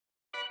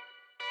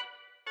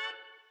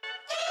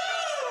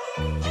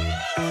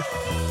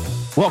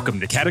Welcome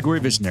to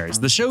Category Visionaries,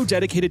 the show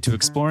dedicated to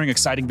exploring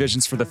exciting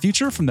visions for the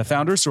future from the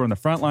founders who are on the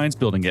front lines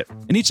building it.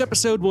 In each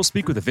episode, we'll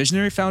speak with a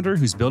visionary founder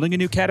who's building a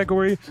new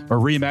category or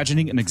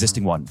reimagining an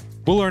existing one.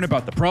 We'll learn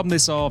about the problem they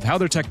solve, how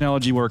their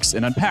technology works,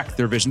 and unpack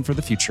their vision for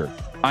the future.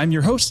 I'm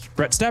your host,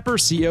 Brett Stapper,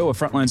 CEO of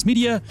Frontlines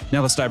Media.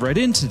 Now let's dive right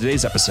into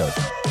today's episode.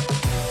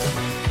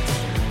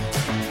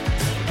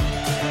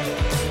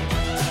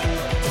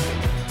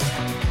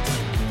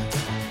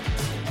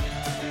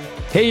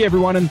 Hey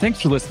everyone, and thanks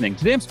for listening.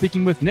 Today I'm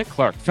speaking with Nick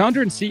Clarke,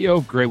 founder and CEO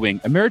of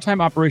Greywing, a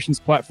maritime operations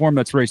platform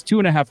that's raised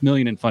 $2.5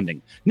 million in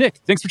funding. Nick,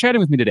 thanks for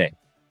chatting with me today.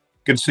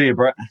 Good to see you,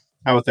 Brett.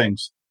 How are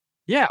things?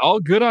 Yeah, all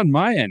good on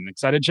my end.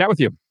 Excited to chat with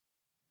you.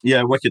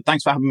 Yeah, wicked.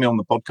 Thanks for having me on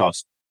the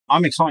podcast.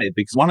 I'm excited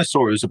because when I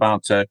saw it was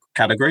about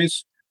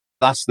categories,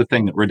 that's the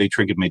thing that really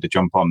triggered me to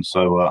jump on.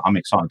 So I'm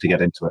excited to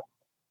get into it.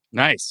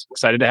 Nice.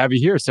 Excited to have you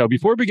here. So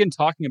before we begin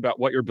talking about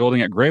what you're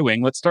building at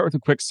Greywing, let's start with a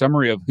quick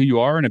summary of who you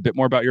are and a bit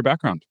more about your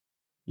background.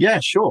 Yeah,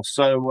 sure.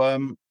 So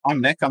I'm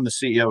Nick. I'm the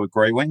CEO of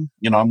Greywing.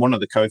 I'm one of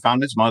the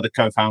co-founders. My other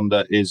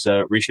co-founder is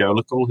Rishi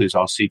Olakul, who's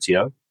our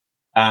CTO.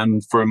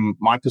 And from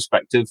my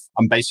perspective,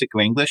 I'm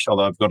basically English,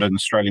 although I've got an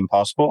Australian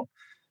passport.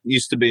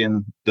 Used to be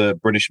in the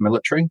British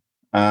military.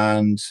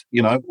 And,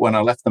 when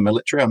I left the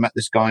military, I met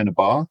this guy in a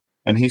bar.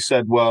 And he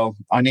said, well,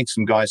 I need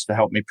some guys to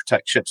help me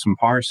protect ships from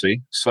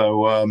piracy.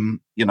 So,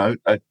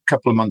 a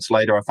couple of months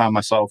later, I found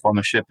myself on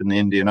a ship in the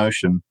Indian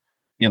Ocean,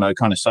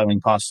 kind of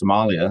sailing past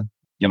Somalia.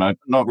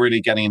 Not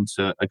really getting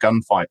into a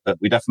gunfight, but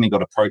we definitely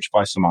got approached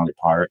by Somali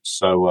pirates.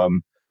 So,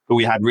 but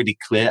we had really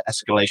clear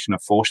escalation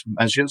of force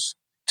measures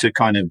to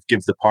kind of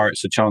give the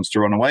pirates a chance to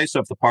run away.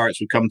 So if the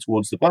pirates would come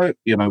towards the boat,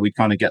 we'd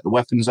kind of get the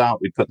weapons out,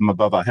 we'd put them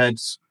above our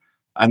heads.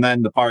 And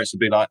then the pirates would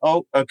be like,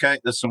 oh, okay,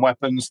 there's some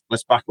weapons,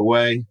 let's back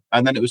away.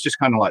 And then it was just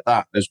kind of like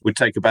that, as we'd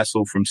take a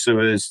vessel from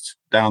Suez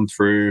down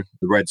through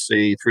the Red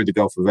Sea, through the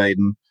Gulf of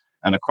Aden,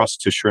 and across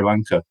to Sri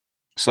Lanka.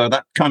 So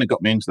that kind of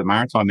got me into the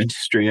maritime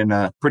industry in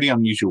a pretty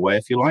unusual way,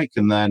 if you like.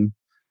 And then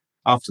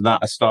after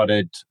that, I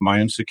started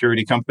my own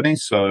security company.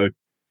 So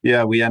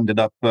yeah, we ended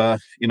up, had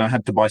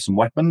to buy some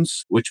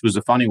weapons, which was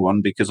a funny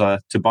one because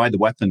to buy the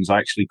weapons, I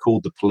actually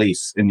called the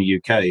police in the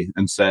UK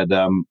and said,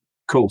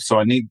 cool, so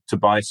I need to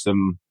buy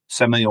some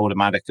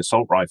semi-automatic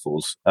assault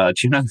rifles. Do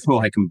you know who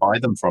I can buy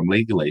them from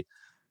legally?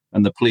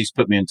 And the police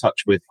put me in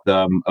touch with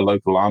a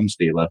local arms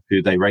dealer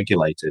who they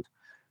regulated.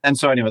 And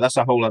so anyway, that's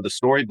a whole other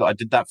story, but I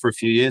did that for a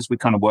few years. We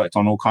kind of worked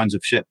on all kinds of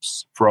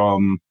ships,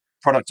 from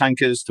product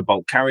tankers to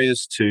bulk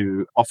carriers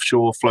to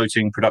offshore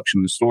floating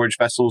production and storage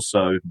vessels.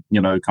 So,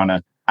 kind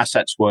of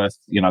assets worth,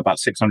 about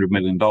 $600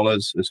 million,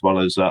 as well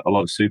as a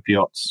lot of super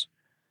yachts,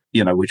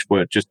 which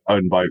were just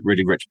owned by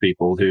really rich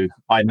people who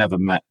I never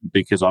met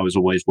because I was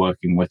always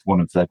working with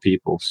one of their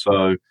people.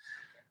 So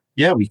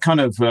yeah, we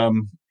kind of, I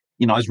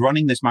was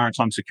running this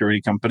maritime security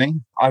company.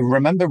 I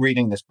remember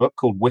reading this book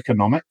called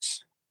Wickonomics,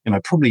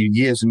 probably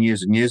years and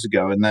years and years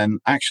ago. And then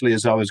actually,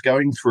 as I was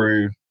going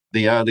through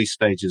the early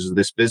stages of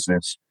this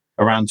business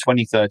around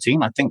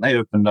 2013, I think they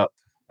opened up,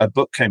 a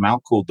book came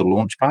out called The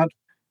Launchpad,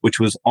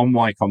 which was on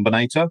Y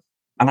Combinator.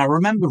 And I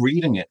remember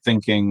reading it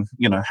thinking,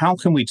 how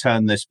can we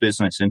turn this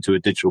business into a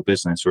digital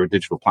business or a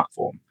digital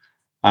platform?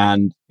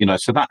 And,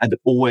 so that had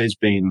always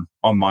been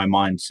on my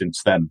mind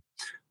since then.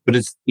 But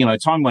as,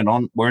 time went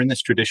on, we're in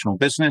this traditional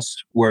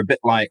business. We're a bit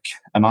like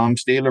an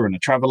arms dealer and a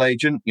travel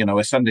agent.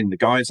 We're sending the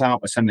guys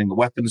out, we're sending the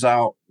weapons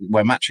out,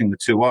 we're matching the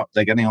two up.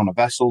 They're getting on a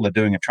vessel, they're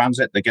doing a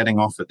transit, they're getting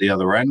off at the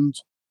other end.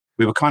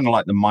 We were kind of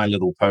like the My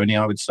Little Pony,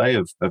 I would say,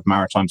 of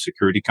maritime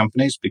security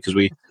companies, because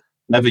we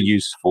never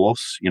used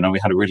force. We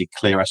had a really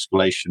clear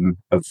escalation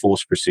of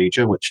force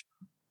procedure, which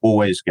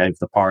always gave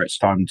the pirates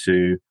time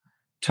to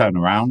turn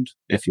around,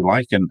 if you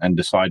like, and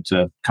decide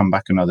to come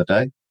back another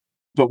day.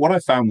 But what I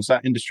found was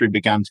that industry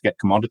began to get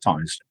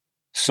commoditized.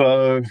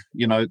 So,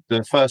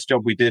 the first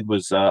job we did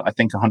was, I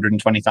think,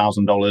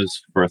 $120,000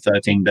 for a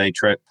 13-day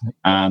trip.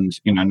 And,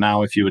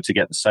 now if you were to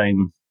get the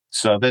same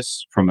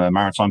service from a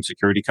maritime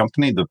security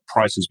company, the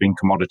price has been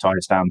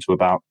commoditized down to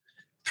about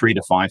 $3,000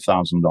 to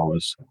 $5,000.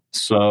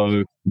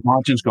 So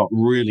margins got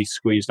really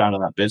squeezed out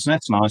of that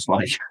business. And I was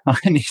like,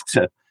 I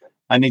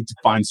need to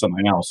find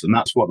something else. And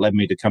that's what led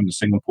me to come to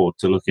Singapore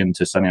to look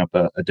into setting up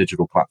a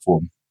digital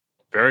platform.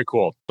 Very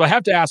cool. So I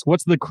have to ask,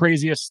 what's the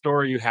craziest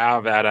story you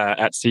have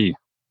at sea?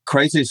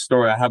 Craziest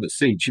story I have at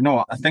sea? Do you know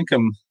what? I think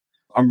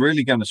I'm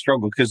really going to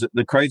struggle, because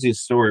the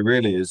craziest story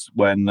really is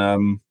when,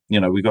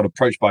 we got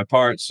approached by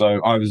pirates.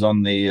 So I was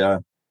on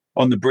the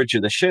bridge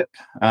of the ship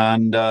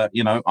and,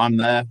 I'm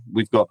there.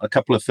 We've got a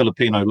couple of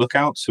Filipino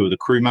lookouts who are the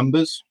crew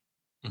members.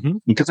 Mm-hmm.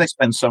 Because they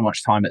spend so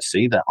much time at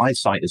sea, their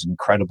eyesight is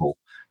incredible.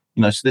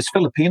 So this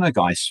Filipino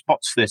guy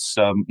spots this,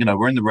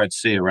 we're in the Red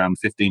Sea around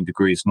 15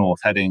 degrees north,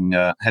 heading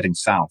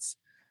south.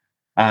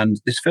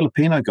 And this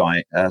Filipino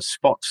guy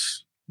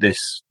spots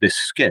this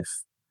skiff,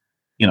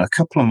 a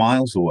couple of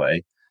miles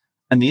away.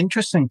 And the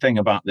interesting thing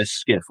about this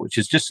skiff, which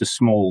is just a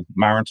small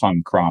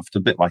maritime craft, a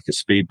bit like a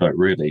speedboat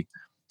really,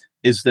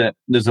 is that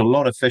there's a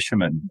lot of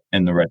fishermen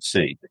in the Red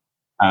Sea.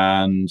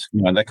 And,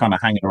 they're kind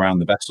of hanging around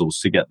the vessels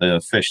to get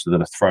the fish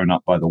that are thrown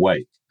up by the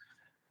wake.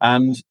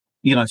 And,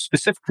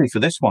 specifically for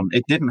this one,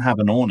 it didn't have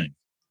an awning.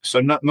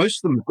 So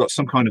most of them have got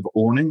some kind of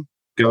awning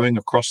going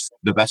across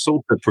the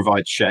vessel to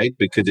provide shade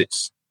because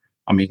it's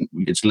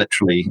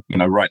literally,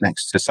 right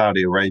next to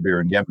Saudi Arabia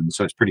and Yemen.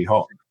 So it's pretty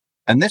hot.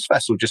 And this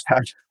vessel just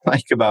had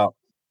like about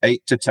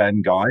 8 to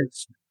 10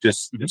 guys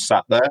just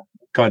sat there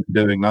kind of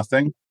doing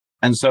nothing.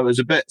 And so it was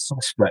a bit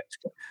suspect.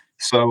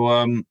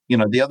 So,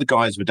 the other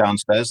guys were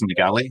downstairs in the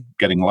galley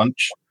getting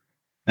lunch.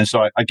 And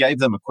so I gave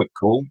them a quick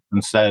call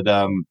and said,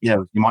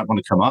 you might want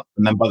to come up.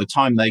 And then by the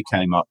time they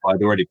came up,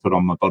 I'd already put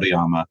on my body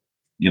armor,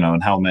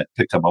 and helmet,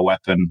 picked up my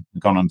weapon,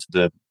 gone onto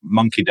the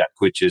monkey deck,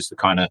 which is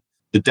the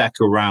deck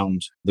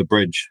around the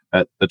bridge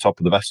at the top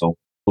of the vessel,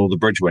 or the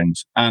bridge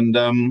wings. And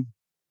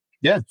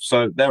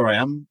so there I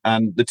am.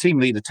 And the team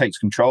leader takes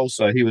control.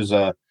 So he was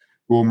a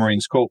Royal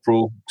Marines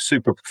corporal,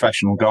 super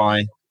professional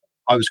guy.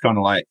 I was kind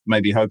of like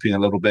maybe hoping a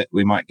little bit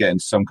we might get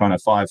into some kind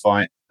of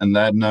firefight. And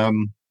then,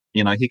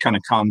 he kind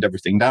of calmed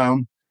everything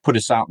down, put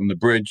us out on the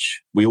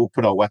bridge. We all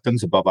put our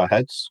weapons above our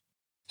heads.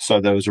 So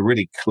there was a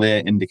really clear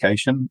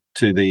indication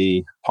to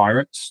the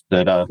pirates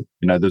that,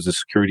 there's a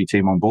security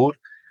team on board.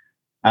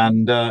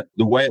 And the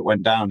way it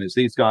went down is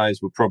these guys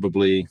were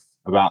probably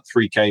about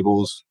 3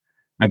 cables,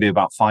 maybe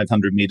about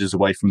 500 meters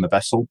away from the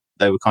vessel.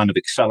 They were kind of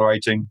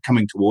accelerating,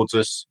 coming towards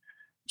us.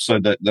 So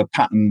the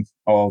pattern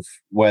of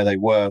where they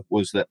were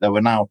was that there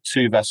were now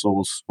 2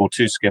 vessels or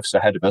 2 skiffs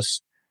ahead of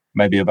us,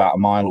 maybe about a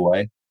mile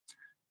away.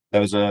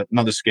 There was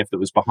another skiff that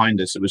was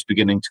behind us that was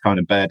beginning to kind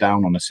of bear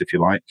down on us, if you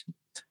like.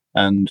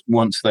 And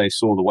once they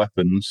saw the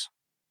weapons,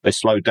 they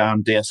slowed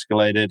down,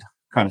 de-escalated,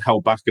 kind of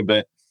held back a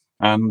bit.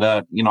 And,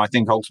 I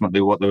think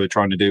ultimately what they were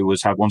trying to do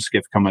was have one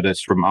skiff come at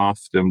us from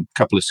aft and a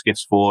couple of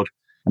skiffs forward.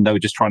 And they were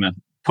just trying to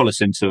pull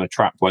us into a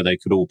trap where they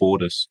could all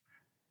board us.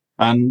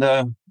 And,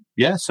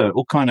 so it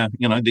all kind of,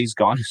 these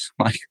guys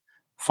like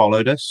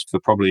followed us for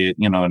probably,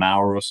 an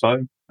hour or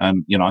so.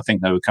 And, I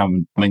think they were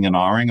coming and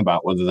ahhing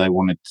about whether they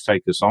wanted to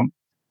take us on.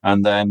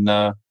 And then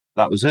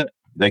that was it.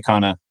 They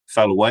kind of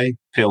fell away,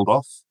 peeled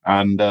off,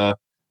 and,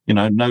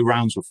 no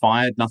rounds were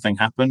fired, nothing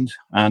happened.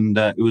 And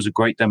it was a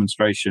great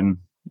demonstration,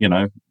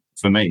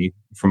 for me,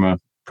 from a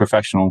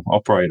professional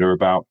operator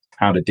about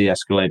how to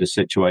de-escalate a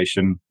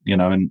situation,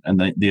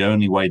 and the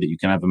only way that you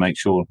can ever make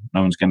sure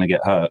no one's going to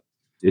get hurt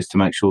is to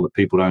make sure that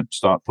people don't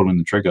start pulling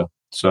the trigger.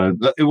 So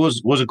it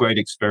was a great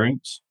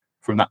experience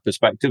from that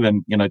perspective.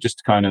 And, just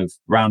to kind of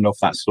round off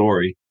that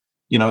story,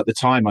 at the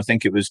time, I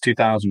think it was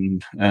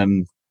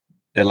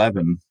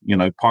 2011,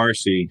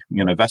 piracy,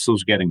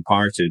 vessels getting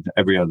pirated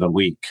every other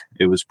week.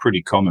 It was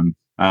pretty common.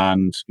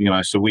 And,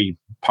 so we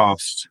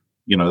passed,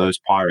 those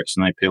pirates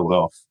and they peeled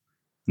off.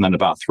 And then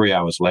about 3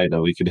 hours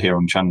later, we could hear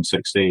on Channel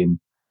 16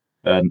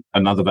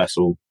 another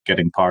vessel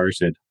getting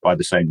pirated by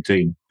the same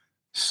team.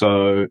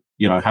 So,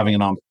 having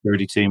an armed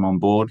security team on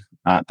board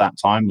at that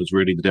time was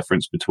really the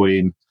difference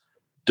between,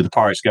 do the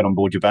pirates get on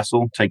board your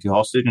vessel, take you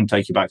hostage and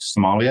take you back to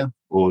Somalia,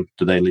 or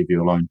do they leave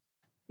you alone?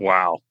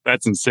 Wow,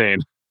 that's insane.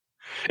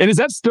 And is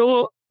that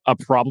still a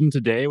problem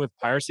today with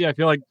piracy? I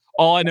feel like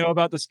all I know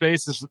about the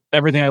space is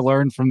everything I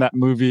learned from that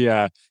movie,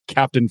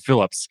 Captain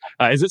Phillips.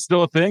 Is it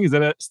still a thing? Is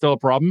that still a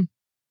problem?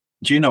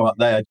 Do you know what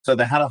so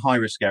they had a high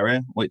risk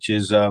area, which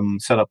is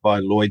set up by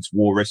Lloyd's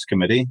War Risk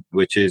Committee,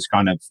 which is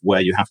kind of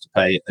where you have to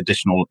pay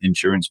additional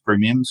insurance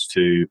premiums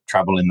to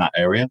travel in that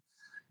area.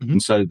 Mm-hmm.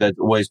 And so there's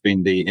always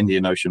been the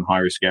Indian Ocean high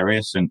risk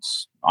area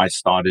since I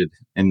started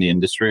in the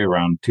industry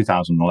around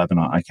 2011.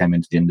 I came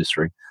into the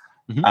industry.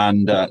 Mm-hmm.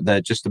 And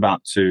they're just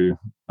about to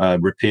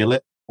repeal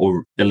it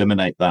or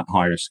eliminate that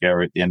high risk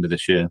area at the end of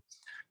this year.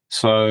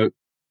 So,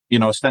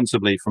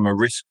 ostensibly from a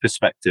risk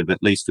perspective,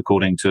 at least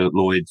according to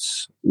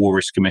Lloyd's War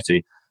Risk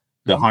Committee,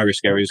 the high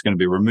risk area is going to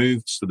be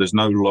removed. So there's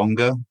no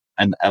longer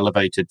an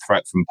elevated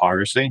threat from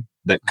piracy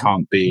that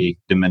can't be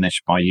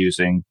diminished by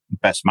using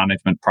best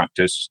management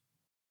practice.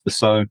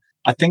 So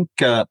I think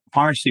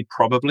piracy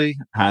probably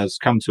has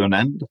come to an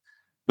end.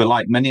 But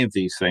like many of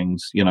these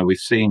things, we've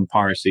seen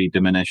piracy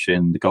diminish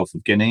in the Gulf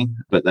of Guinea,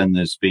 but then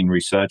there's been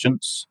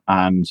resurgence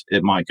and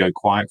it might go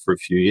quiet for a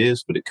few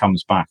years, but it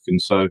comes back.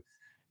 And so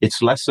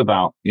it's less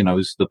about,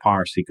 is the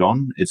piracy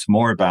gone? It's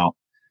more about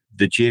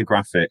the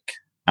geographic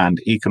and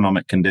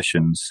economic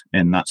conditions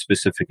in that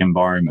specific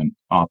environment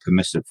are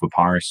permissive for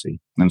piracy.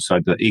 And so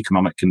the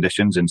economic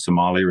conditions in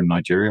Somalia and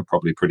Nigeria are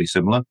probably pretty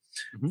similar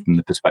from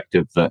the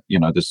perspective that,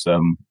 there's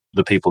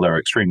the people there are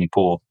extremely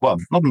poor. Well,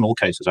 not in all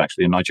cases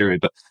actually in Nigeria,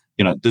 but,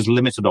 there's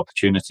limited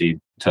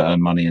opportunity to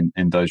earn money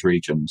in those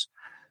regions.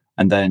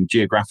 And then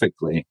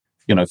geographically,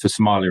 for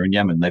Somalia and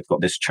Yemen, they've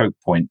got this choke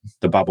point,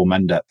 the Bab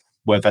el-Mandeb,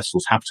 where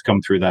vessels have to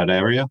come through that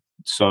area.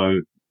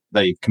 So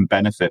they can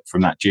benefit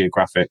from that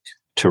geographic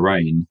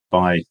terrain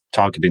by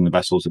targeting the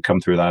vessels that come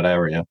through that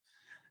area.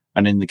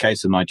 And in the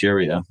case of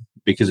Nigeria,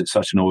 because it's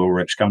such an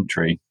oil-rich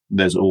country,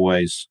 there's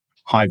always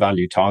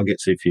high-value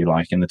targets, if you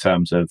like, in the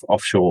terms of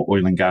offshore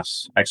oil and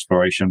gas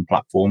exploration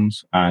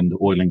platforms and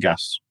oil and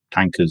gas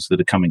tankers that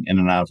are coming in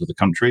and out of the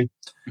country,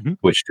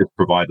 which could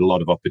provide a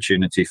lot of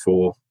opportunity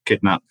for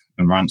kidnap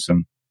and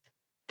ransom.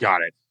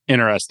 Got it.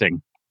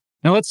 Interesting.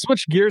 Now let's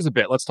switch gears a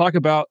bit. Let's talk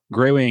about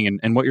Greywing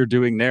and what you're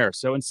doing there.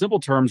 So in simple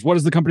terms, what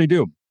does the company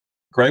do?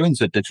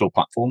 Greywing's a digital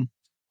platform,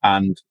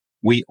 and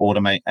we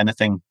automate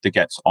anything that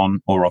gets on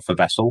or off a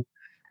vessel,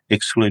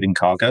 excluding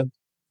cargo.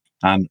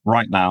 And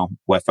right now,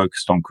 we're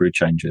focused on crew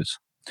changes.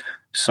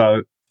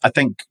 So I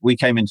think we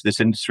came into this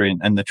industry,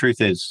 and the truth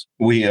is,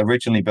 we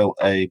originally built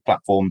a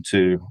platform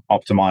to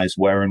optimize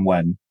where and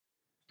when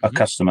a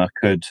customer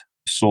could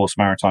source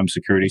maritime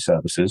security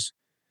services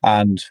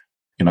and,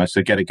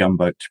 so get a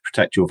gunboat to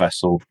protect your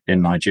vessel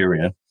in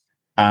Nigeria.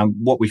 And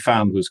what we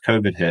found was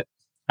COVID hit,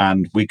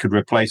 and we could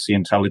replace the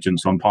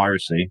intelligence on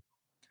piracy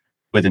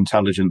with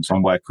intelligence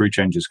on where crew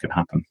changes could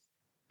happen.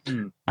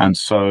 And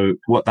so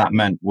what that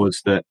meant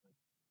was that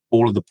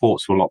all of the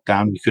ports were locked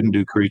down. You couldn't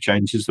do crew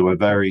changes. There were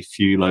very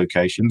few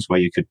locations where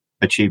you could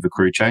achieve a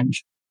crew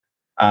change.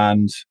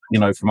 And,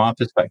 from our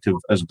perspective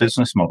as a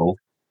business model,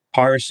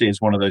 piracy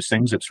is one of those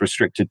things that's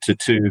restricted to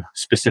two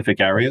specific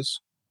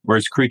areas,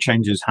 whereas crew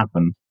changes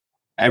happen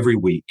every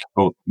week,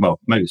 or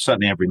maybe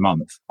certainly every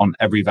month on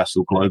every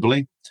vessel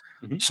globally.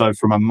 So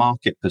from a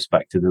market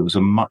perspective, it was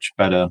a much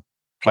better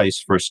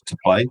place for us to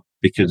play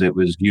because it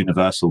was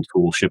universal to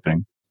all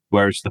shipping.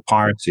 Whereas the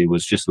piracy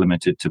was just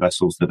limited to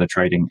vessels that are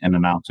trading in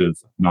and out of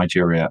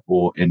Nigeria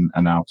or in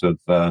and out of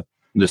the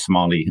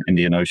Somali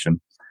Indian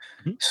Ocean.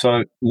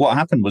 So what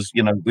happened was,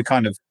 we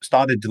kind of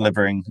started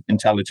delivering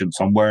intelligence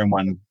on where and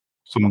when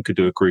someone could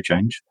do a crew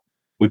change.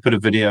 We put a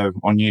video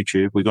on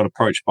YouTube. We got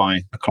approached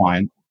by a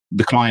client.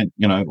 The client,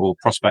 or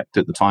prospect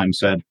at the time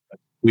said,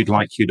 we'd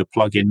like you to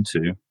plug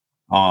into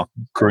our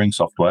crewing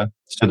software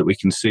so that we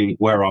can see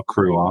where our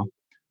crew are,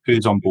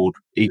 who's on board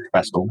each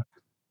vessel.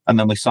 And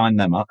then we signed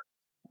them up.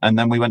 And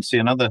then we went to see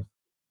another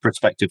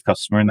prospective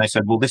customer and they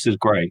said, well, this is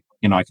great.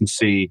 I can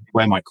see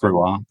where my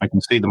crew are. I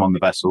can see them on the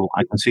vessel.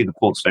 I can see the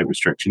port state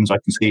restrictions. I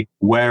can see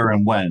where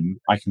and when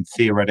I can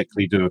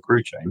theoretically do a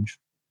crew change.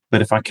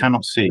 But if I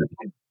cannot see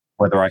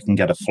whether I can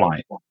get a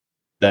flight,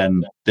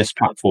 then this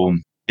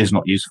platform is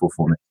not useful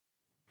for me.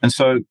 And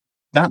so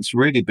that's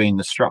really been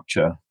the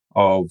structure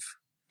of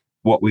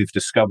what we've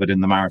discovered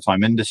in the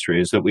maritime industry,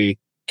 is that we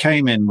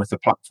came in with a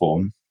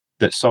platform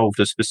that solved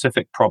a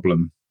specific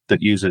problem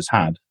that users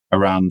had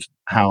around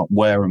how,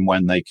 where and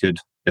when they could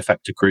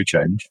effect a crew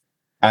change.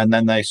 And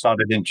then they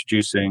started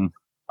introducing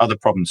other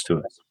problems to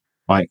us.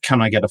 Like,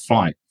 can I get a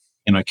flight?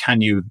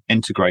 Can you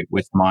integrate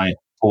with my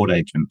port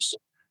agents?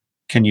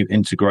 Can you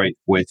integrate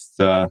with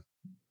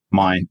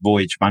my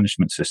voyage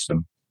management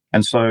system?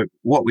 And so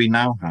what we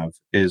now have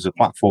is a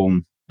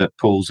platform that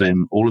pulls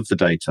in all of the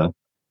data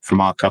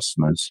from our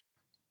customers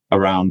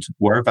around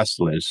where a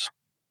vessel is,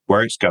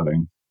 where it's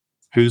going,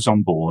 who's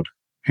on board,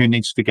 who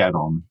needs to get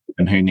on,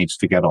 and who needs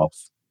to get off.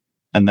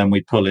 And then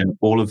we pull in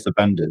all of the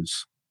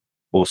vendors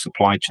or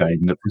supply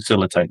chain that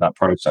facilitate that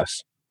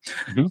process.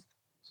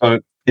 So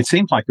it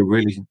seems like a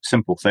really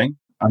simple thing.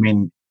 I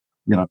mean,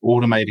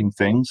 automating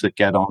things that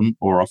get on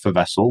or off a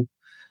vessel.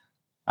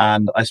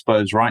 And I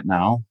suppose right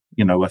now,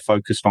 we're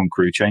focused on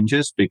crew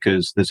changes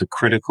because there's a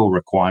critical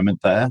requirement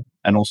there.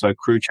 And also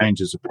crew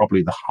changes are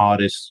probably the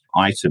hardest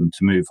item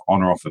to move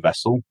on or off a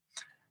vessel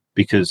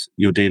because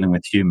you're dealing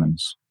with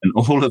humans and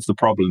all of the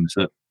problems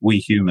that we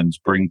humans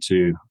bring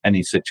to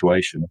any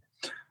situation.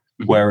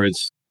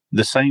 Whereas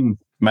the same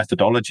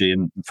methodology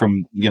and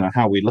from,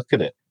 how we look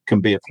at it can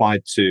be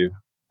applied to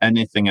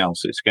anything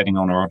else that's getting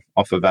on or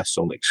off a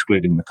vessel,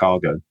 excluding the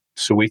cargo.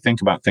 So we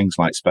think about things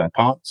like spare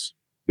parts.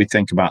 We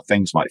think about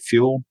things like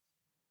fuel.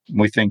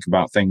 We think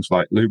about things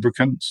like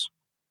lubricants,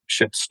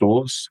 ship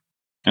stores.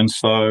 And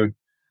so,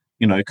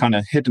 kind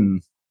of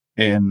hidden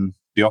in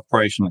the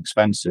operational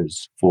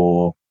expenses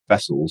for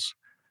vessels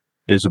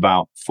is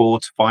about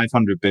 $400 to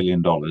 $500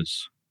 billion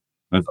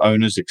of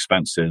owners'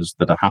 expenses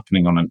that are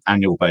happening on an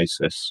annual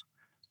basis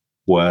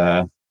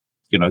where,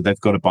 they've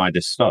got to buy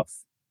this stuff.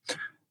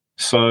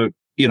 So,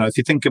 if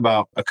you think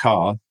about a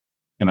car,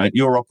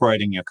 you're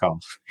operating your car,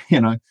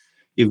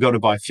 you've got to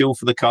buy fuel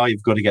for the car.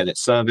 You've got to get it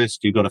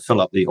serviced. You've got to fill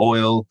up the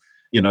oil.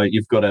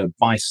 You've got to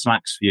buy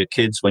snacks for your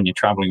kids when you're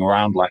traveling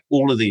around. Like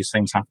all of these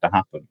things have to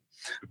happen.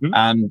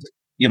 And,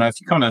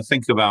 if you kind of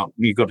think about,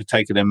 you've got to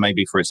take it in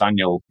maybe for its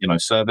annual,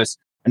 service.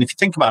 And if you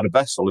think about a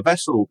vessel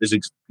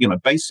is,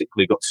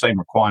 basically got the same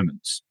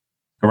requirements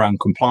around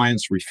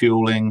compliance,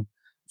 refueling,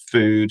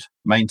 food,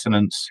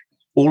 maintenance.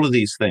 All of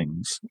these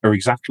things are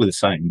exactly the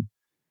same,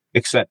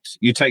 except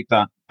you take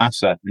that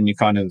asset and you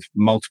kind of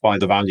multiply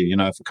the value.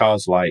 If a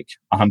car's like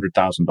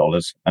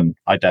 $100,000, and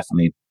I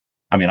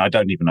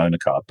don't even own a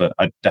car, but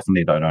I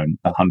definitely don't own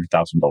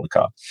 $100,000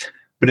 car.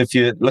 But if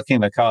you're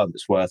looking at a car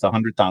that's worth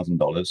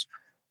 $100,000,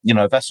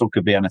 a vessel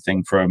could be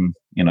anything from,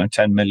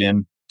 10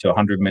 million to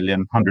 100 million,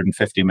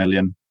 150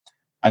 million.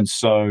 And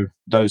so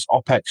those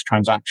OPEX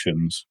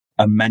transactions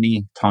are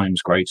many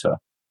times greater.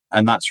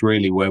 And that's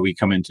really where we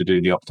come in to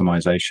do the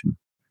optimization.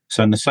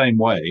 So in the same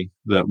way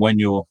that when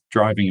you're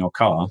driving your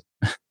car,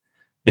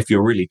 if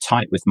you're really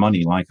tight with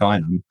money like I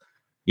am,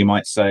 you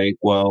might say,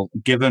 well,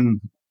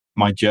 given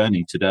my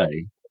journey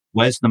today,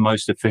 where's the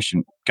most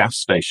efficient gas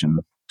station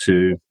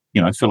to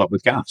fill up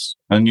with gas.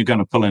 And you're going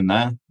to pull in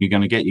there, you're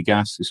going to get your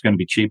gas, it's going to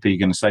be cheaper, you're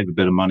going to save a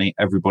bit of money,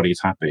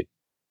 everybody's happy.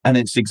 And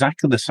it's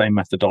exactly the same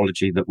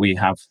methodology that we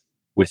have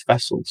with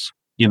vessels.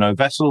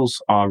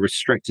 Vessels are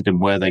restricted in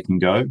where they can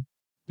go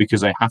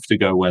because they have to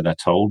go where they're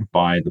told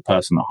by the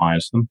person that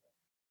hires them.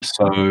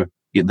 So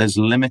there's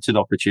limited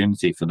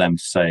opportunity for them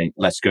to say,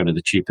 let's go to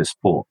the cheapest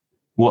port.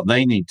 What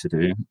they need to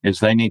do is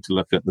they need to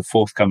look at the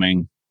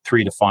forthcoming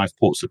 3 to 5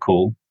 ports of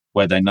call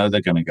where they know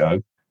they're going to go,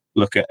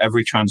 look at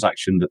every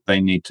transaction that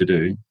they need to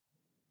do,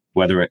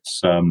 whether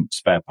it's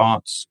spare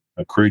parts,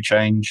 a crew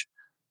change,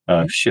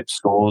 ship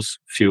stores,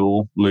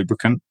 fuel,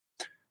 lubricant,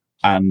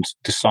 and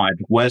decide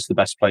where's the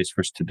best place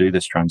for us to do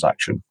this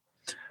transaction.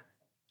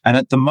 And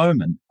at the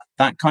moment,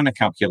 that kind of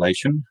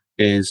calculation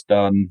is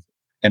done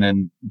in a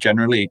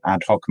generally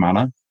ad hoc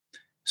manner.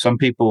 Some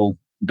people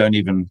don't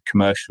even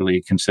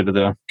commercially consider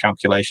the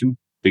calculation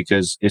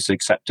because it's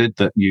accepted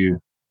that you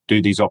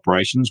do these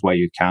operations where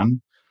you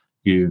can.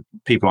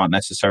 People aren't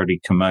necessarily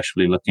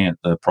commercially looking at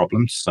the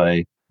problem to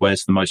say,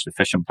 where's the most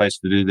efficient place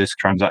to do this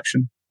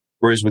transaction?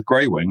 Whereas with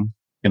Greywing,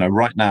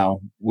 right now,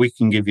 we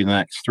can give you the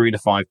next 3 to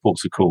 5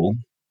 ports of call.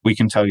 We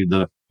can tell you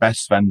the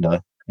best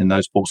vendor in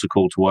those ports of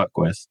call to work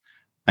with.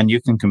 And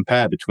you can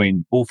compare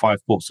between all 5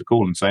 ports of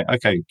call and say,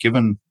 okay,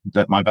 given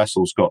that my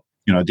vessel's got,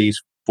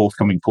 these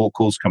forthcoming port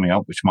calls coming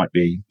up, which might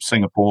be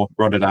Singapore,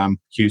 Rotterdam,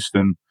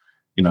 Houston,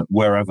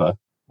 wherever,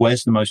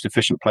 where's the most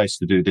efficient place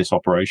to do this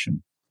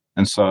operation?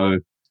 And so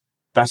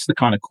that's the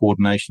kind of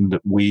coordination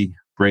that we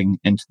bring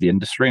into the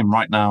industry. And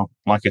right now,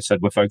 like I said,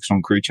 we're focused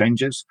on crew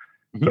changes.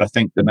 Mm-hmm. But I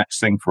think the next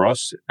thing for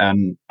us,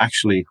 and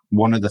actually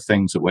one of the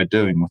things that we're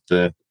doing with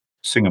the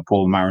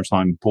Singapore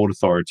Maritime Port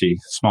Authority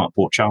Smart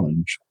Port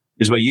Challenge,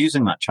 is we're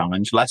using that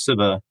challenge less of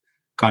a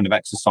kind of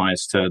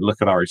exercise to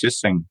look at our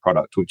existing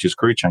product, which is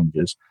crew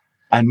changes,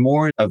 and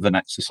more of an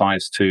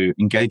exercise to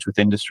engage with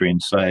industry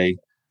and say,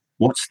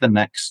 what's the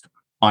next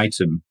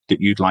item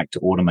that you'd like to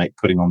automate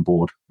putting on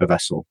board a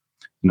vessel?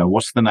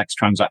 What's the next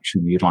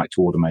transaction that you'd like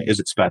to automate? Is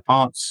it spare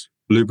parts,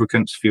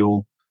 lubricants,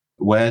 fuel?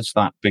 Where's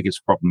that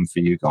biggest problem for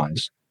you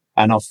guys?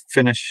 And I'll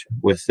finish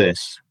with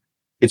this.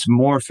 It's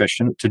more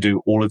efficient to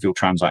do all of your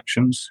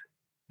transactions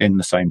in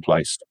the same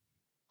place.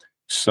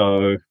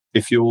 So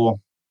if you're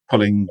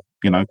coming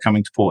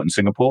to port in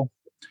Singapore,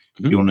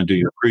 you want to do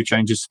your crew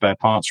changes, spare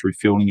parts,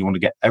 refueling, you want to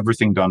get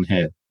everything done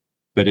here.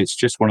 But it's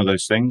just one of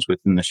those things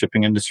within the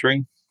shipping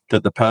industry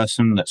that the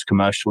person that's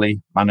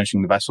commercially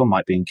managing the vessel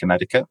might be in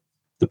Connecticut.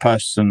 The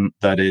person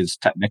that is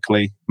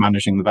technically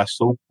managing the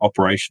vessel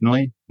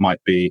operationally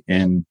might be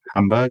in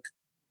Hamburg.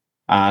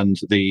 And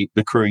the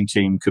crewing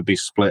team could be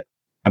split,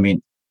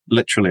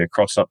 literally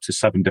across up to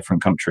 7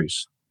 different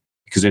countries.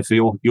 Because if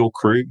your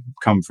crew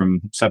come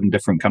from 7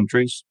 different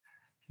countries,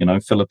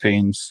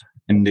 Philippines,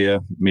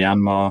 India,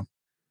 Myanmar,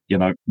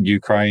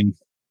 Ukraine,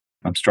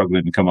 I'm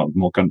struggling to come up with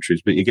more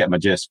countries, but you get my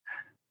gist.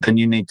 Then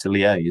you need to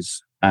liaise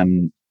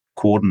and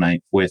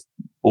coordinate with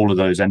all of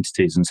those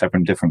entities in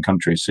 7 different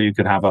countries. So you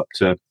could have up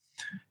to,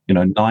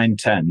 9,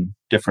 10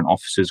 different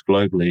offices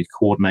globally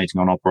coordinating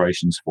on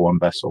operations for one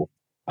vessel.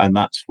 And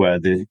that's where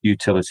the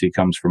utility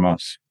comes from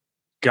us.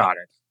 Got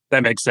it.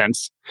 That makes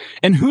sense.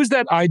 And who's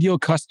that ideal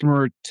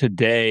customer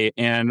today?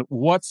 And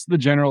what's the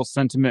general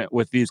sentiment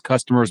with these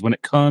customers when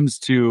it comes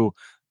to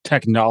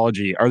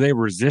technology? Are they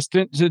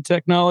resistant to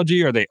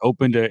technology? Are they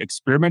open to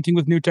experimenting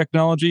with new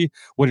technology?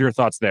 What are your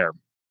thoughts there?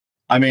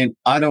 I don't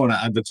want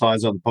to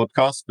advertise on the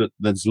podcast, but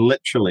there's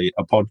literally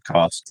a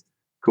podcast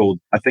called,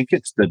 I think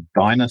it's the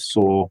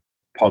Dinosaur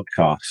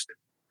Podcast.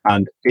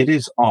 And it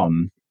is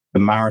on the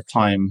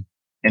maritime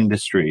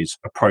industry's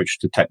approach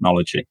to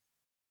technology.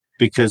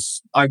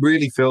 Because I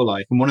really feel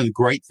like, and one of the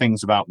great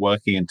things about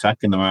working in tech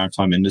in the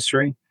maritime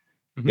industry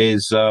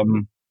is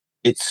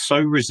it's so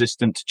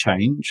resistant to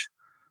change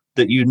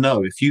that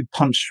if you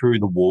punch through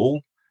the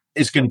wall,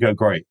 it's going to go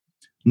great.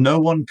 No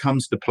one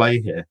comes to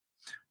play here.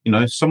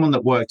 Someone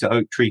that worked at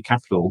Oak Tree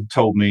Capital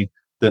told me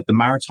that the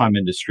maritime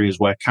industry is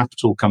where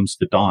capital comes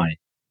to die.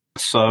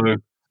 So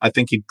I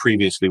think he'd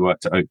previously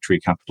worked at Oak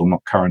Tree Capital,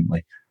 not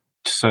currently,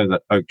 so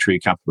that Oak Tree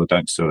Capital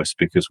don't sue us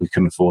because we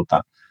can afford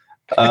that.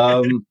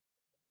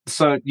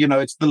 So,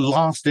 it's the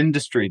last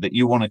industry that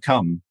you want to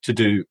come to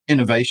do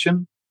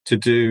innovation, to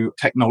do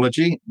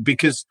technology,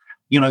 because,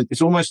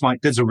 it's almost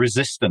like there's a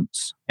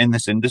resistance in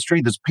this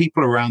industry. There's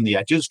people around the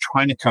edges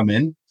trying to come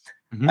in.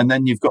 Mm-hmm. And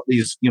then you've got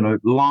these,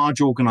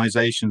 large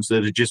organizations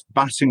that are just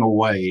batting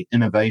away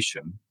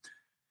innovation.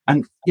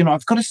 And,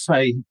 I've got to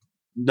say,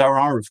 there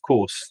are, of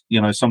course,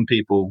 some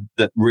people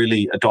that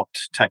really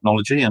adopt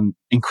technology, and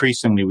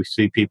increasingly we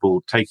see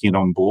people taking it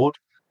on board.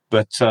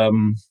 But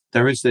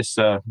there is this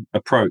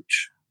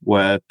approach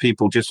where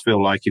people just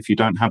feel like if you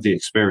don't have the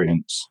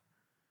experience,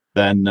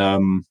 then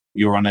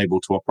you're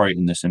unable to operate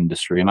in this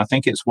industry. And I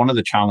think it's one of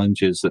the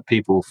challenges that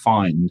people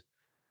find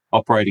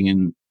operating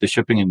in the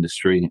shipping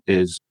industry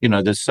is,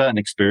 there's certain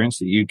experience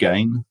that you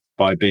gain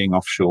by being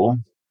offshore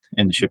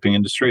in the shipping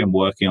industry and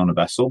working on a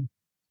vessel.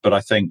 But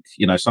I think,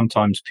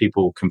 sometimes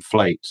people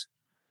conflate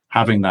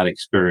having that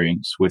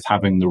experience with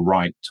having the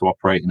right to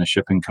operate in a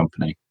shipping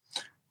company.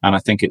 And I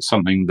think it's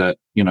something that,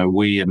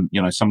 we and,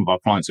 some of our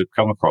clients have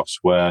come across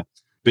where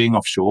being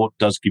offshore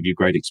does give you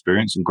great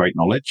experience and great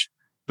knowledge.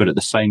 But at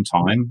the same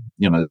time,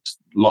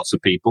 lots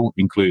of people,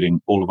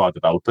 including all of our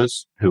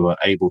developers, who are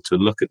able to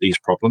look at these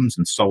problems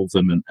and solve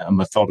them in a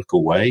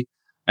methodical way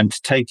and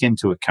to take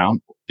into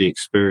account the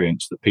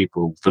experience that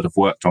people that have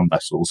worked on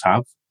vessels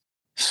have.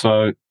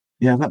 So,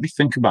 yeah, let me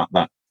think about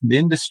that. The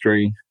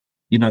industry,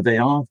 they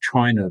are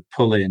trying to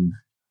pull in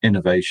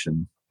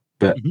innovation.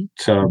 But,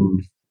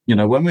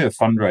 when we were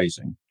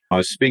fundraising, I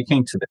was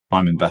speaking to the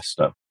prime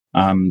investor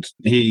and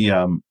he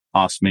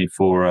asked me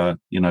for a,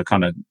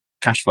 kind of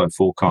cash flow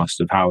forecast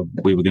of how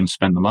we were going to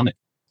spend the money.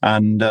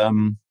 And,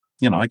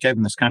 I gave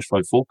him this cash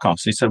flow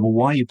forecast. He said, well,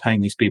 why are you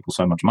paying these people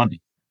so much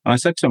money? And I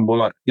said to him,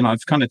 well,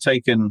 I've kind of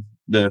taken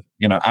the,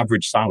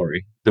 average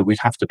salary that we'd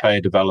have to pay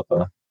a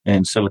developer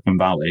in Silicon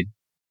Valley.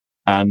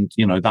 And,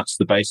 that's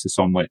the basis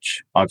on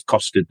which I've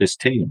costed this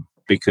team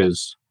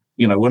because,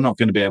 we're not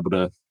going to be able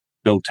to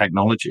build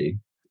technology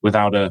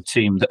without a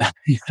team that,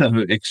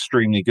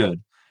 extremely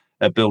good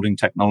at building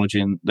technology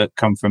and that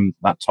come from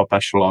that top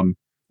echelon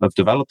of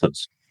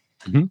developers.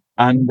 Mm-hmm.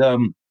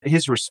 And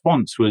his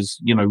response was,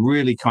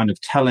 really kind of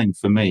telling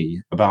for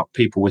me about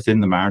people within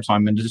the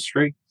maritime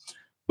industry,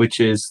 which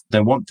is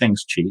they want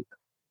things cheap.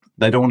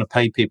 They don't want to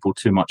pay people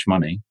too much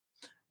money.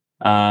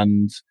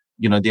 And,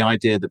 the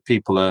idea that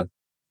people are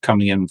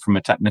coming in from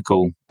a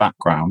technical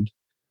background,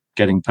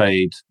 getting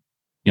paid,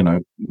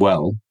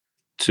 well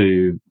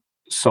to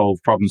solve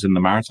problems in the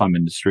maritime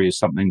industry is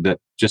something that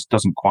just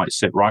doesn't quite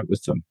sit right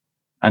with them.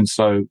 And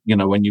so,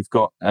 when you've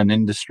got an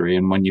industry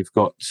and when you've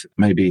got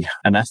maybe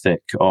an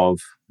ethic of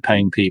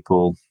paying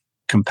people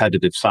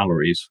competitive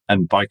salaries,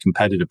 and by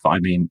competitive, I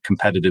mean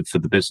competitive for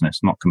the business,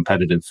 not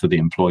competitive for the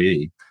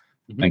employee,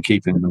 and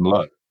keeping them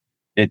low,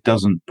 it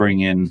doesn't bring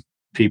in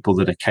people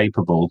that are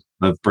capable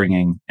of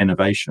bringing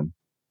innovation.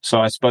 So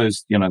I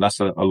suppose, that's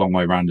a long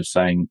way around of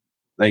saying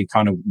they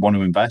kind of want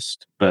to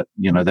invest, but,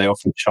 they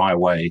often shy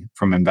away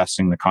from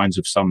investing the kinds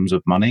of sums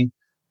of money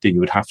that you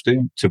would have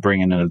to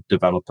bring in a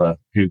developer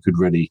who could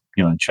really,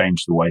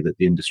 change the way that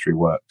the industry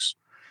works.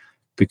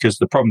 Because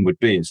the problem would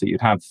be is that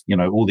you'd have,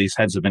 all these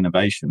heads of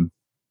innovation,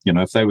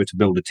 if they were to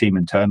build a team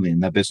internally in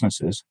their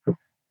businesses,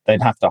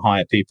 they'd have to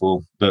hire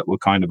people that were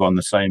kind of on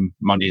the same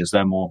money as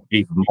them or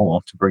even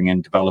more to bring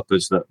in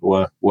developers that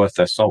were worth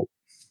their salt.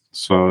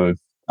 So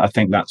I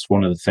think that's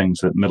one of the things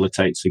that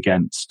militates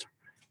against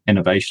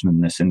innovation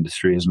in this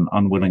industry is an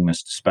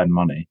unwillingness to spend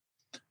money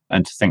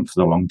and to think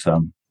for the long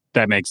term.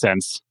 That makes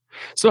sense.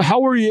 So how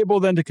were you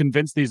able then to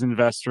convince these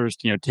investors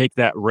to, take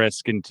that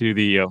risk into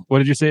the, what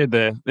did you say,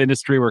 the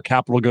industry where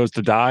capital goes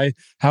to die?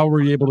 How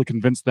were you able to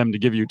convince them to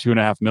give you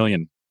 $2.5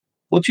 million?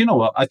 Well, do you know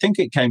what? I think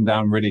it came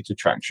down really to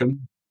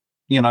traction.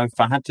 If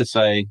I had to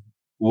say,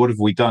 what have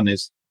we done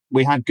is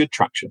we had good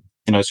traction.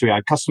 So we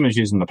had customers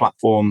using the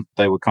platform.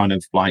 They were kind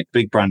of like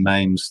big brand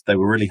names. They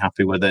were really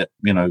happy with it,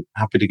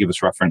 happy to give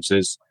us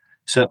references.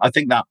 So I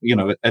think that,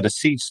 at a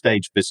seed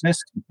stage business,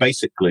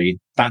 basically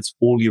that's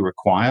all you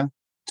require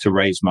to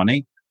raise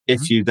money.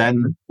 If you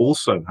then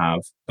also have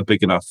a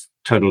big enough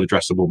total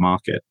addressable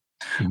market.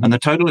 And the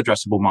total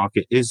addressable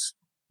market is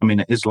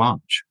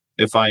large.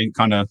 If I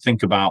kind of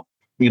think about,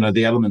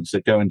 the elements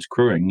that go into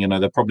crewing,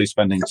 they're probably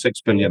spending $6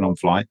 billion on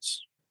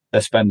flights.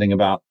 They're spending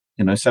about,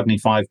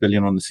 $75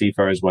 billion on the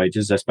seafarers'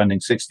 wages. They're spending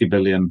 $60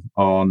 billion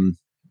on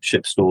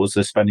ship stores.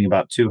 They're spending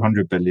about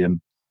 $200 billion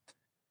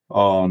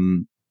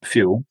on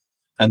fuel.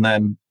 And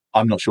then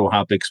I'm not sure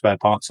how big spare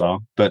parts are,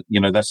 but,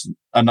 that's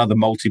another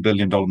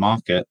multi-billion-dollar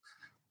market.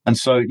 And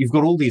so you've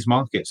got all these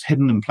markets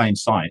hidden in plain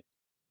sight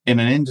in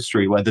an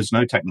industry where there's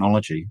no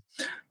technology.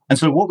 And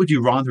so what would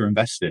you rather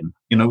invest in?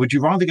 Would you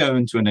rather go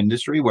into an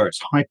industry where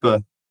it's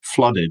hyper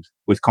flooded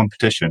with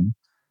competition,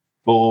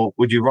 or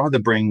would you rather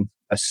bring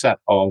a set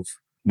of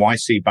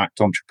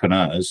YC-backed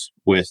entrepreneurs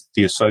with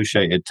the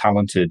associated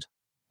talented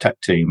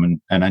tech team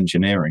and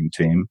engineering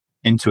team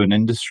into an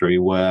industry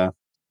where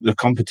the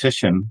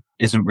competition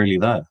isn't really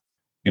there?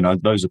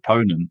 Those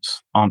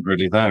opponents aren't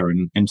really there.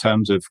 And in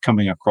terms of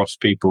coming across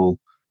people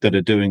that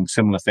are doing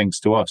similar things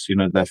to us,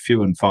 they're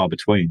few and far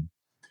between.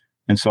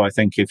 And so I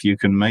think if you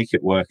can make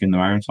it work in the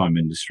maritime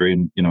industry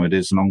and, it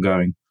is an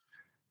ongoing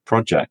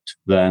project,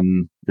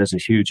 then there's a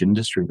huge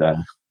industry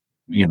there,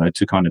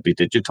 to kind of be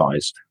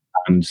digitized.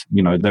 And,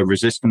 they're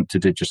resistant to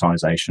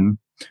digitization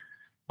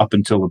up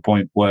until the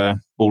point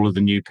where all of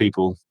the new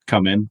people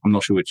come in. I'm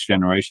not sure which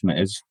generation it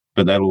is,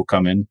 but they'll all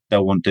come in.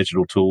 They'll want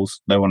digital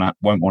tools. They won't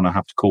want to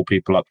have to call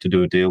people up to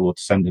do a deal or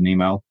to send an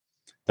email.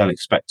 They'll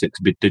expect it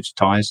to be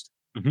digitized.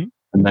 And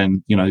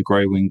then,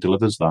 Greywing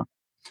delivers that.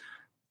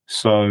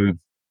 So,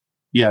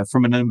 yeah,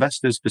 from an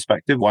investor's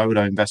perspective, why would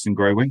I invest in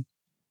Greywing?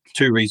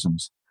 2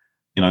 reasons,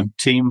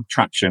 team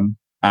traction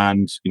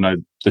and,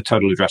 the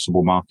total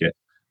addressable market.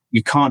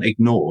 You can't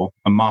ignore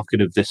a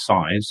market of this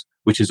size,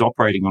 which is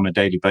operating on a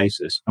daily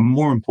basis. And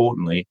more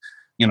importantly,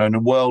 in a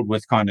world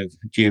with kind of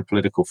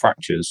geopolitical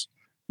fractures,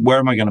 where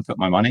am I going to put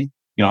my money?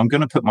 I'm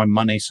going to put my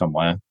money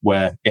somewhere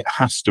where it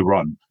has to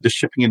run. The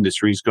shipping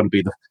industry is going to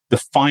be the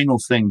final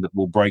thing that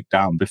will break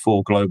down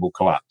before global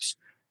collapse.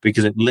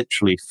 because it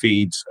literally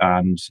feeds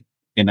and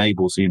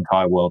enables the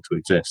entire world to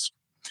exist.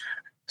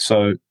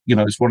 So,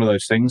 it's one of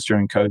those things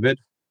during COVID.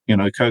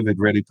 COVID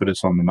really put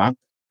us on the map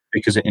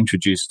because it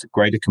introduced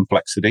greater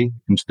complexity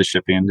into the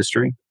shipping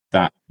industry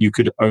that you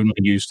could only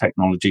use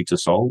technology to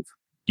solve.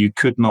 You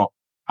could not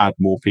add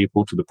more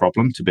people to the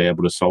problem to be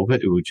able to solve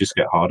it. It would just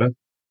get harder.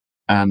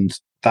 And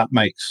that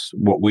makes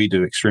what we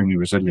do extremely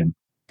resilient.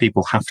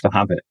 People have to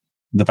have it.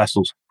 The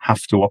vessels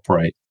have to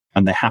operate,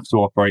 and they have to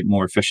operate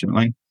more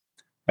efficiently.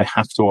 They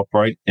have to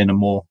operate in a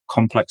more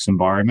complex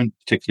environment,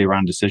 particularly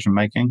around decision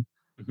making.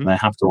 Mm-hmm. They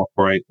have to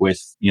operate with,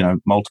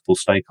 multiple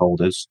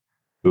stakeholders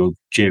who are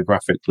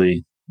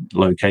geographically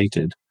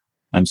located.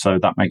 And so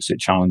that makes it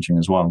challenging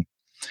as well.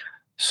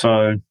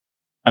 So,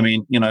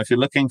 if you're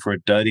looking for a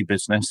dirty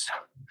business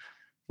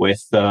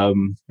with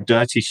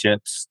dirty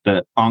ships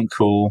that aren't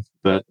cool,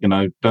 that,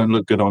 don't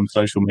look good on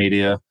social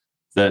media,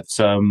 that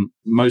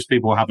most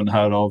people haven't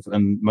heard of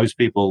and most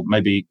people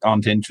maybe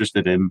aren't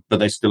interested in, but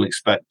they still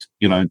expect,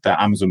 their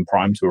Amazon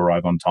Prime to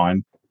arrive on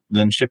time,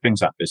 then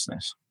shipping's that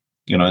business.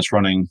 It's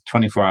running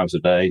 24 hours a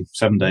day,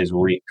 7 days a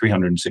week,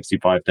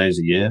 365 days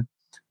a year.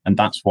 And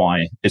that's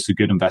why it's a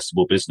good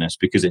investable business,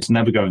 because it's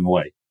never going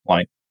away.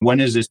 Like, when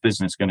is this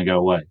business going to go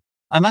away?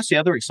 And that's the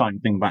other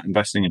exciting thing about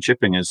investing in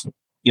shipping is,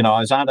 I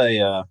was at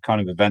a kind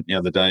of event the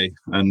other day,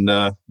 and,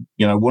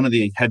 one of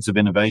the heads of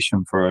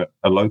innovation for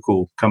a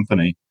local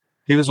company,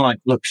 he was like,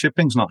 look,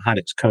 shipping's not had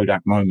its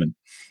Kodak moment.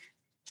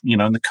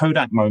 And the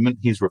Kodak moment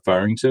he's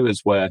referring to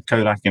is where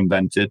Kodak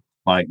invented,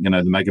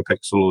 the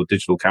megapixel or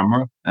digital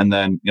camera, and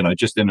then,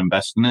 just didn't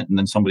invest in it. And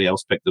then somebody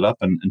else picked it up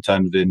and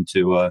turned it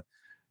into a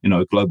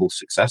global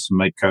success and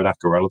made Kodak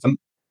irrelevant.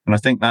 And I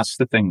think that's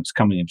the thing that's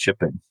coming in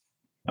shipping.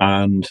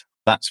 And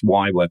that's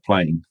why we're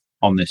playing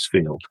on this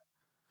field,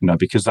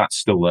 because that's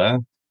still there.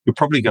 You're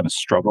probably going to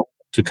struggle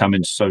to come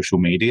into social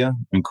media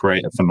and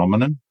create a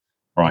phenomenon,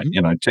 right?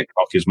 Mm-hmm.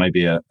 TikTok is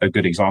maybe a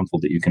good example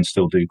that you can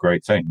still do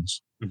great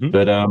things. Mm-hmm.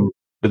 But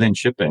within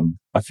shipping,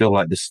 I feel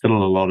like there's still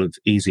a lot of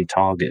easy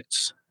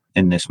targets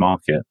in this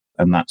market.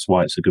 And that's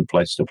why it's a good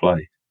place to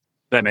play.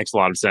 That makes a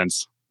lot of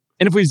sense.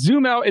 And if we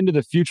zoom out into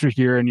the future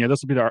here, and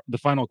this will be the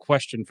final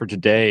question for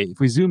today. If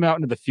we zoom out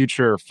into the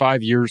future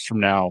 5 years from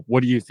now,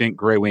 what do you think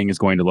Greywing is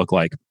going to look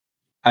like?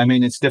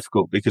 It's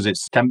difficult because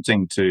it's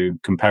tempting to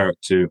compare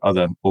it to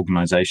other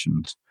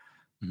organizations,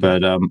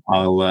 but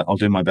I'll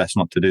do my best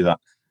not to do that.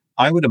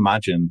 I would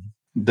imagine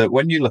that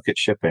when you look at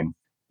shipping,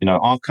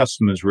 our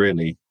customers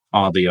really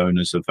are the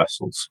owners of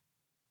vessels,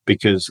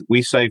 because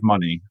we save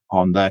money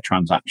on their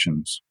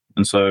transactions.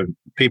 And so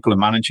people are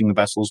managing the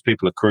vessels,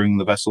 people are crewing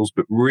the vessels,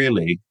 but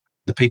really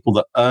the people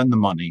that earn the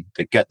money,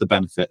 that get the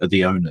benefit, are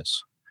the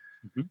owners.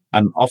 Mm-hmm.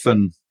 And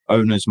often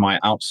owners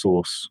might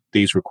outsource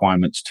these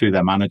requirements to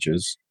their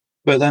managers,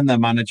 but then their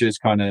managers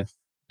kind of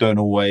don't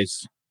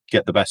always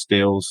get the best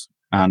deals,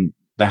 and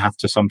they have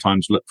to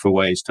sometimes look for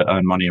ways to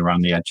earn money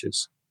around the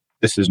edges.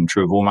 This isn't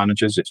true of all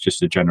managers, it's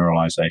just a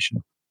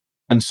generalization.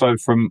 And so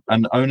from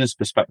an owner's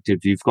perspective,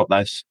 you've got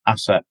this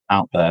asset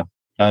out there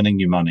earning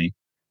you money,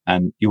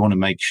 and you want to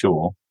make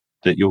sure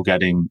that you're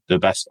getting the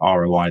best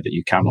ROI that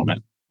you can on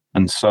it.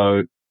 And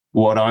so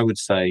what I would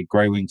say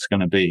Greywing's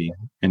going to be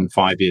in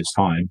 5 years'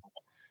 time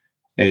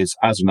is,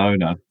 as an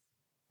owner,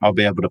 I'll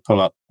be able to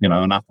pull up,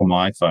 an app on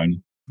my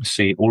iPhone,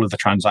 see all of the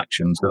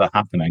transactions that are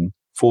happening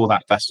for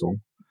that vessel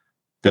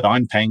that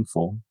I'm paying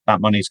for. That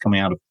money is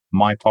coming out of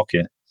my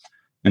pocket,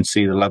 and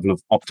see the level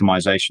of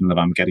optimization that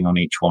I'm getting on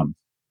each one.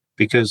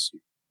 Because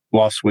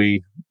whilst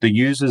the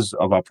users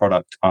of our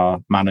product are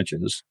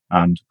managers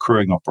and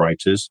crewing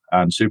operators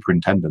and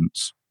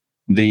superintendents,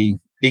 the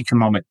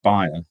economic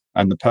buyer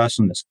and the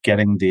person that's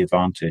getting the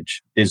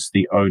advantage is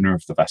the owner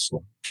of the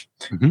vessel.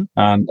 Mm-hmm.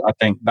 And I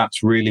think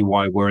that's really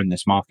why we're in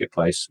this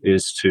marketplace,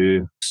 is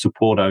to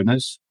support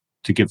owners,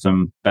 to give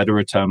them better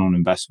return on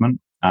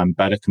investment and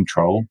better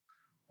control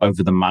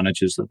over the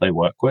managers that they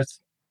work with.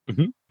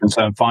 Mm-hmm. And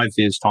so in 5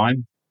 years'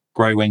 time,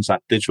 Greywing's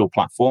that digital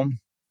platform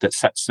that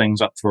sets things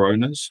up for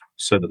owners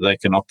so that they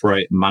can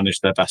operate and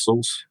manage their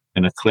vessels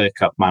in a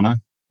clear-cut manner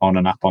on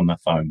an app on their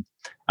phone.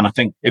 And I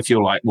think if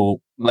you're like, well,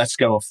 let's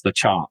go off the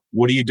chart,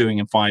 what are you doing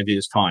in 5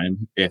 years'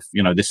 time if,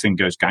 this thing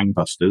goes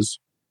gangbusters?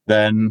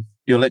 Then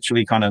you're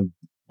literally kind of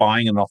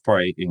buying and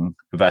operating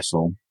a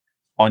vessel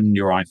on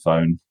your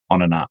iPhone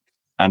on an app.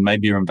 And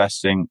maybe you're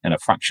investing in a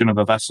fraction of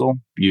a vessel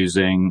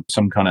using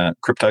some kind of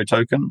crypto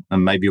token.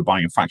 And maybe you're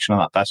buying a fraction of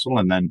that vessel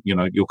and then,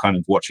 you're kind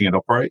of watching it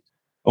operate.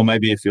 Or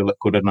maybe if you're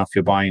liquid enough,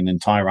 you're buying an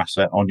entire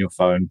asset on your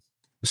phone,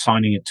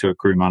 assigning it to a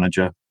crew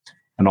manager,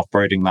 and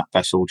operating that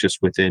vessel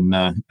just within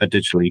a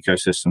digital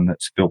ecosystem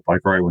that's built by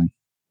Greywing.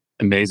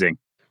 Amazing.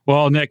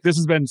 Well, Nick, this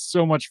has been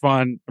so much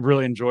fun. I've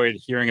really enjoyed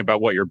hearing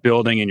about what you're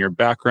building and your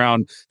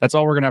background. That's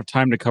all we're going to have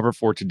time to cover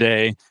for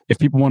today. If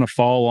people want to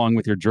follow along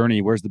with your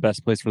journey, where's the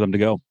best place for them to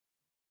go?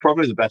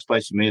 Probably the best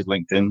place for me is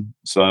LinkedIn.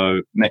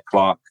 So Nick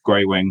Clarke,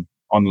 Greywing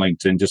on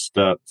LinkedIn, just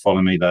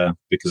follow me there,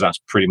 because that's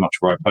pretty much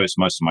where I post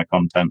most of my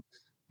content,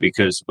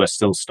 because we're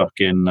still stuck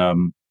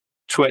in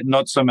Twitter.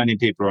 Not so many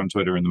people are on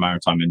Twitter in the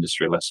maritime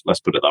industry. Let's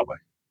put it that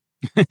way.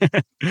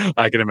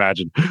 I can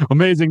imagine.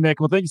 Amazing, Nick.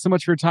 Well, thank you so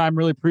much for your time.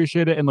 Really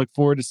appreciate it and look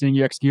forward to seeing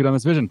you execute on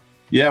this vision.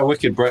 Yeah,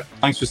 wicked, Brett.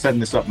 Thanks for setting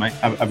this up, mate.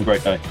 Have a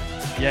great day.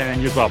 Yeah, man,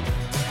 you as well.